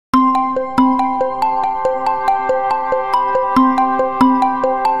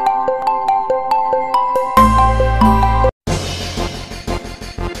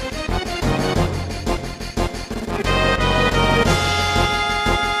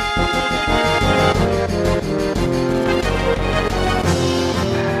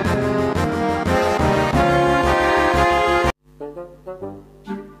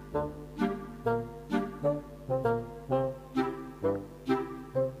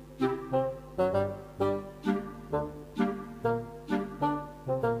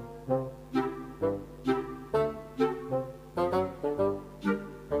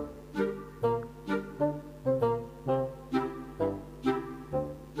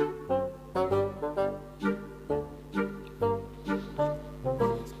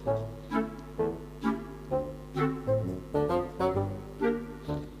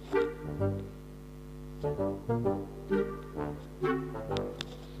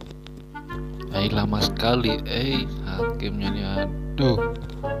lama sekali. Hakimnya nih, aduh.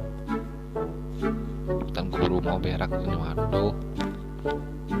 Bukan guru mau berak ini, aduh.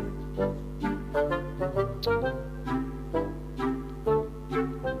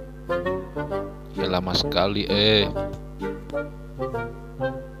 Lama sekali.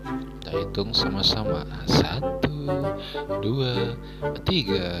 Kita hitung sama-sama. 1, 2,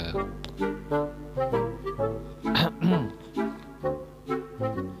 3.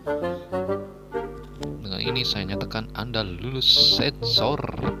 Dengan ini saya nyatakan Anda lulus sensor.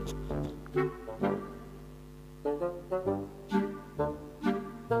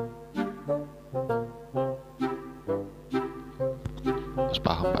 Terus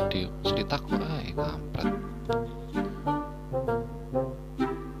paham Pak Dio, cerita kok kampret.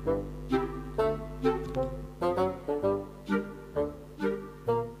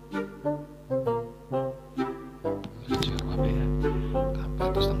 Jawab ya, kampret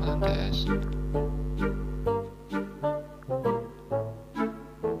terus tengah tes.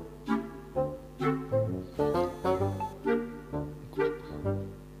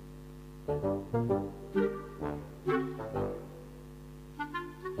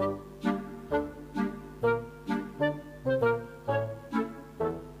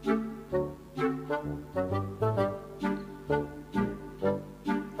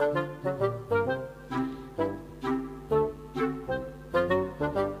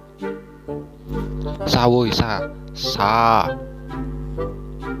 Sawoi sa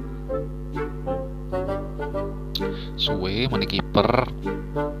suwe mani kiper.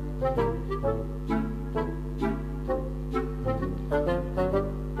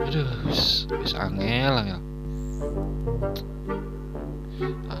 Aduh, wis angel.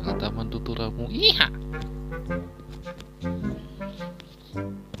 Angel taman tuturamu. Iya.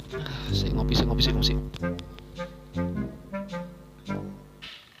 Saya ngopi.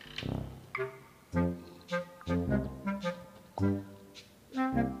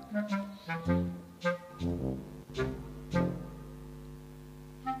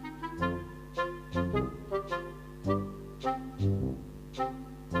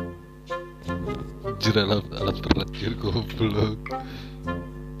 Alat berat goblok.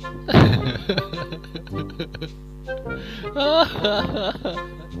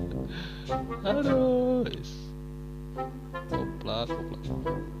 Aduh, koplak.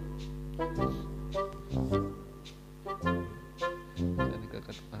 Saya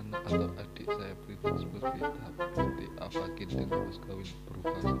nikahkan anak atau adik saya berikan sebagai seperti Avakin dan mas kawin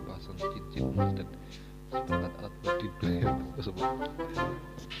berupa sepasang cincin emas dan seperangkat alat body bayar.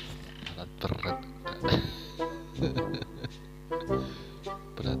 Alat berat.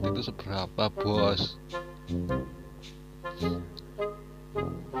 Berarti itu seberapa, bos?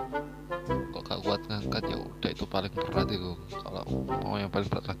 Kok gak kuat ngangkat, ya udah itu paling berat itu. Kalau mau yang paling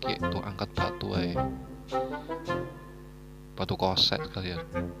berat lagi itu angkat batu aja. Batu koset kalian.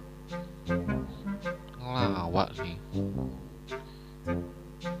 Ngelawak nih.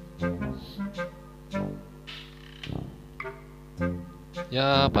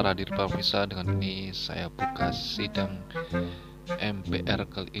 Ya, para hadirin pemirsa, dengan ini saya buka sidang MPR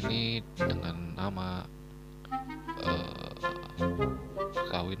kali ini dengan nama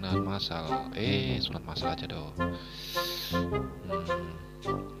kawinan massal. Sunat massal aja dong.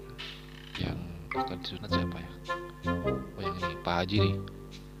 Yang akan disunat siapa ya? Oh, yang ini Pak Haji nih.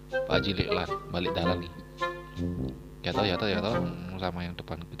 Pak Haji Leklan balik dalan nih. Ya tau sama yang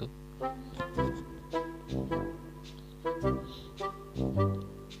depan gitu.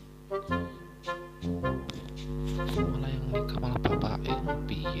 Malah yang nikah malah bapak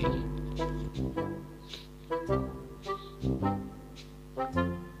piye.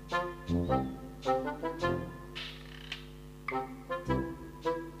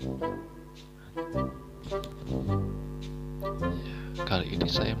 Kali ini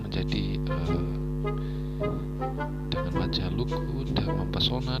saya menjadi dengan wajah lugu dan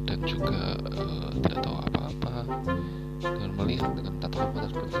mempesona dan juga tidak tahu apa-apa, dengan melihat dengan tatapan mata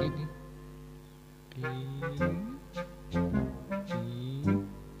seperti ini.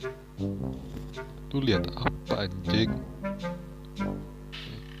 Tuh lihat apa anjing?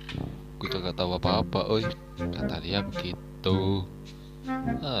 Gue gak tahu apa-apa, oi. Kata dia begitu.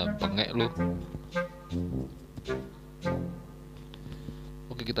 Bengek lu.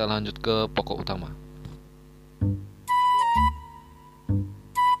 Oke, kita lanjut ke pokok utama.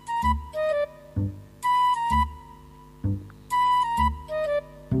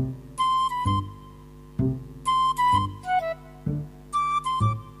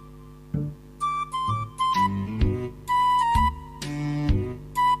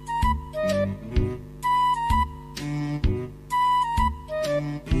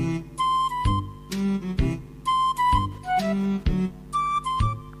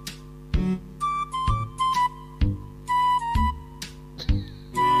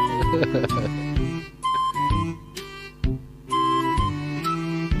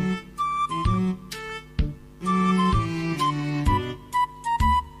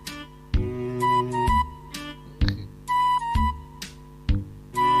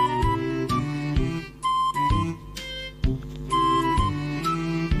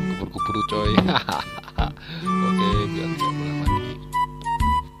 buru-buru coy. Oke, biar tidak ulang lagi.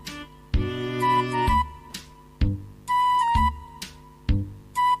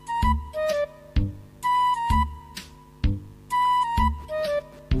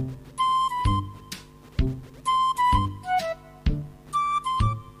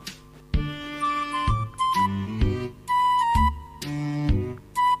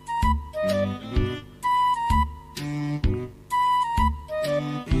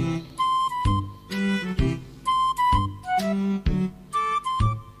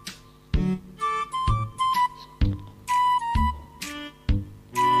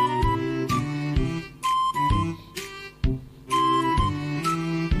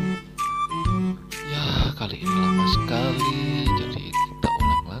 Kali ini lama sekali, jadi kita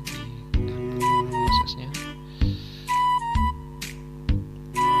ulang lagi prosesnya.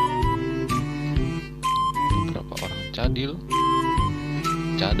 Beberapa orang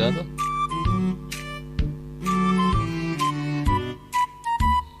cadar.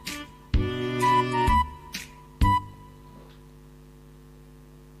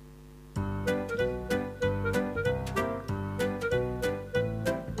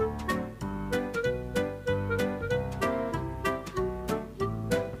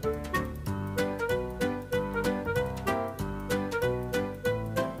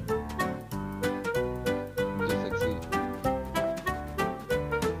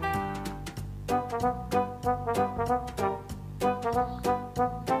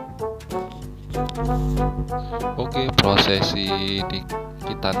 Oke, prosesi di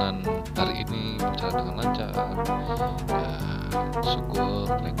kitanan hari ini berjalan dengan lancar. Dan syukur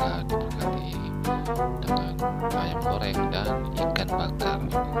mereka diberkati dengan ayam goreng dan ikan bakar.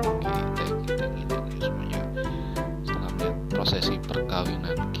 Kita semuanya setelah melihat prosesi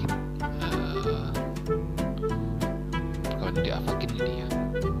perkawinan kita, perkawinan di Avakin ini ya.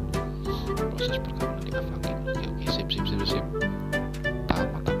 Proses perkawinan di Avakin. Oke, sip.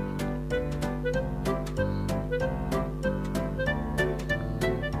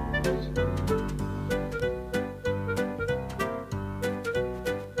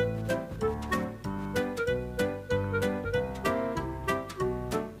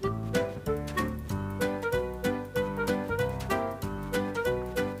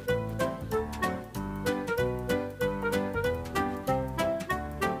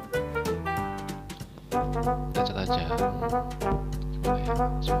 Mantap. Lanjut aja. Gimana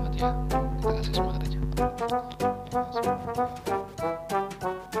ya? Semangat ya. Kita kasih semangat aja.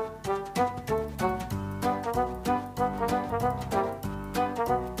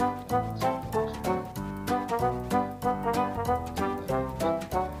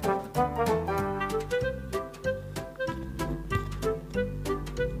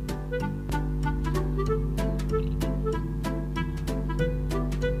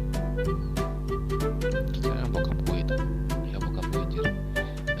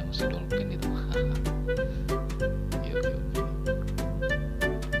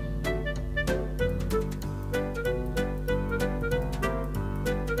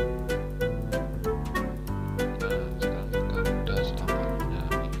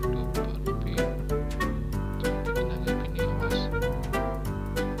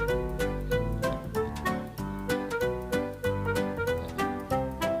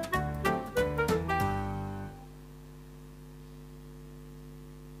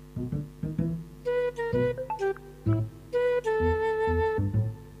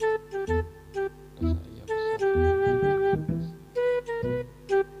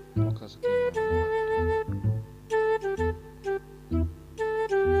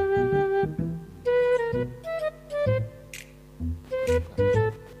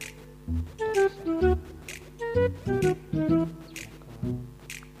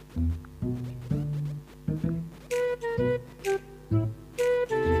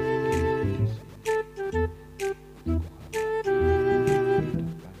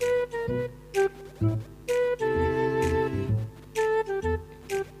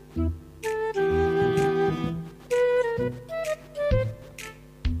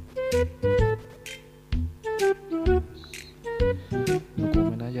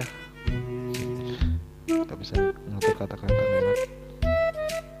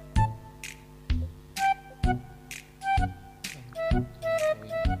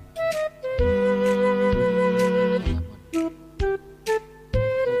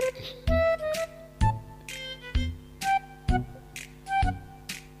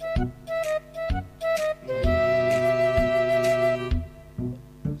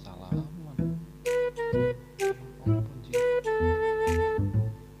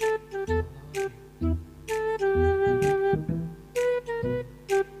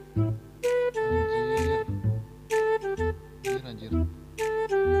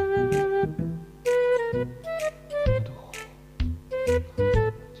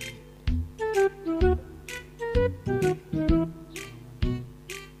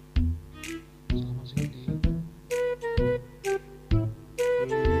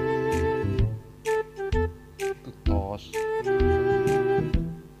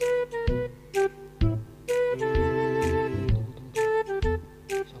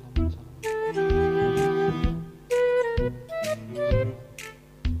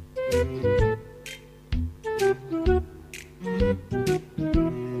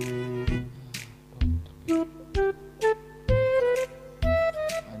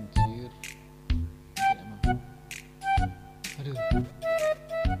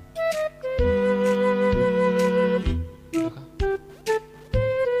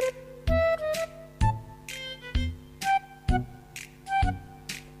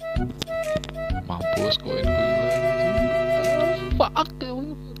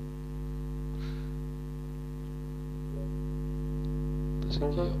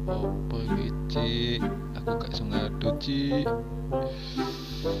 opo iki, Cik? Aku gak iso ngadu, Cik.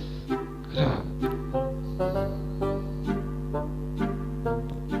 Aduh.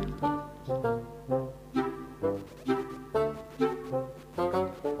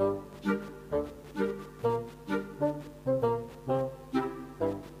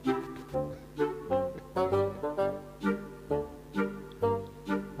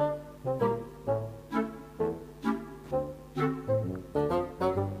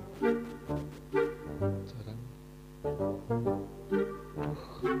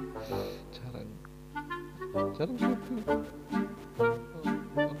 Jarang gitu.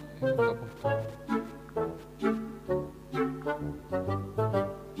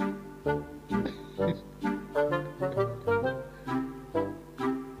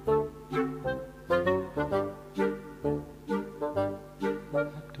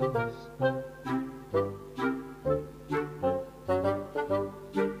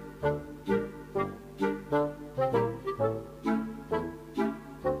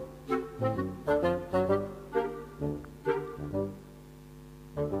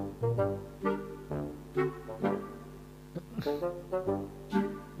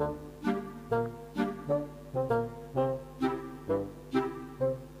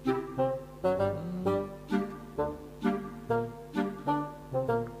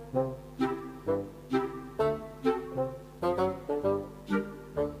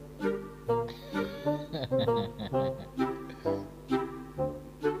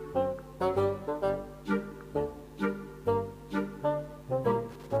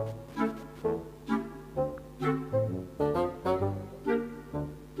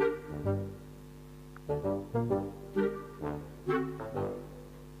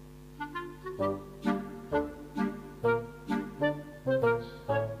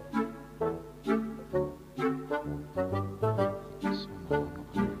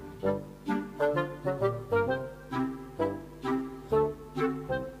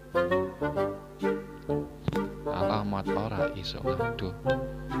 Alamat ora iso ngadu,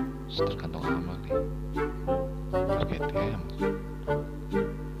 tergantung amal nih. Target game.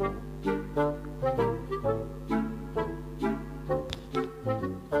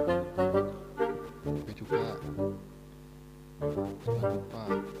 Gue juga jangan lupa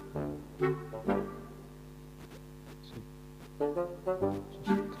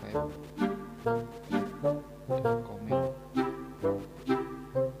subscribe, dan komen.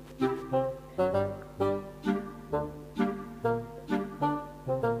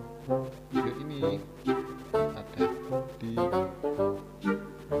 Video ini ada di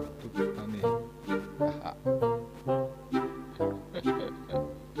YouTube aneh.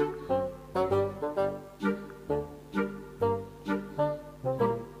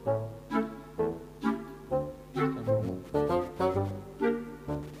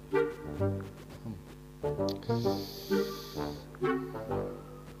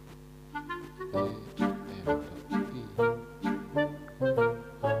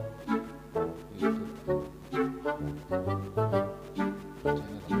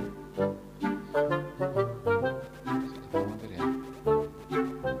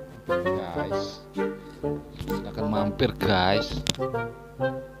 Silakan mampir guys.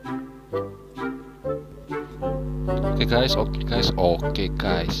 Oke guys, oke guys, oke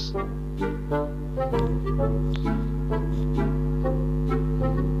guys.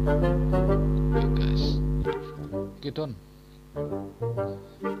 Oke guys. Oke Don.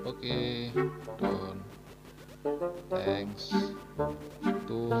 Oke Don. Thanks.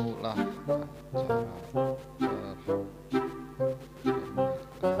 Itulah cara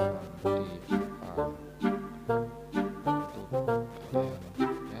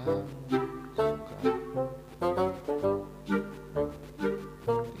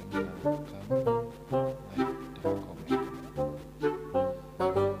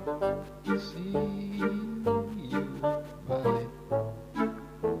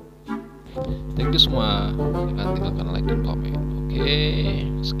thank you semua, tinggalkan like dan komen. Oke,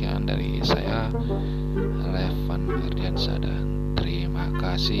 sekian dari saya, Levan Ardiansa, dan terima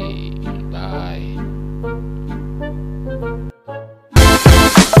kasih. Bye.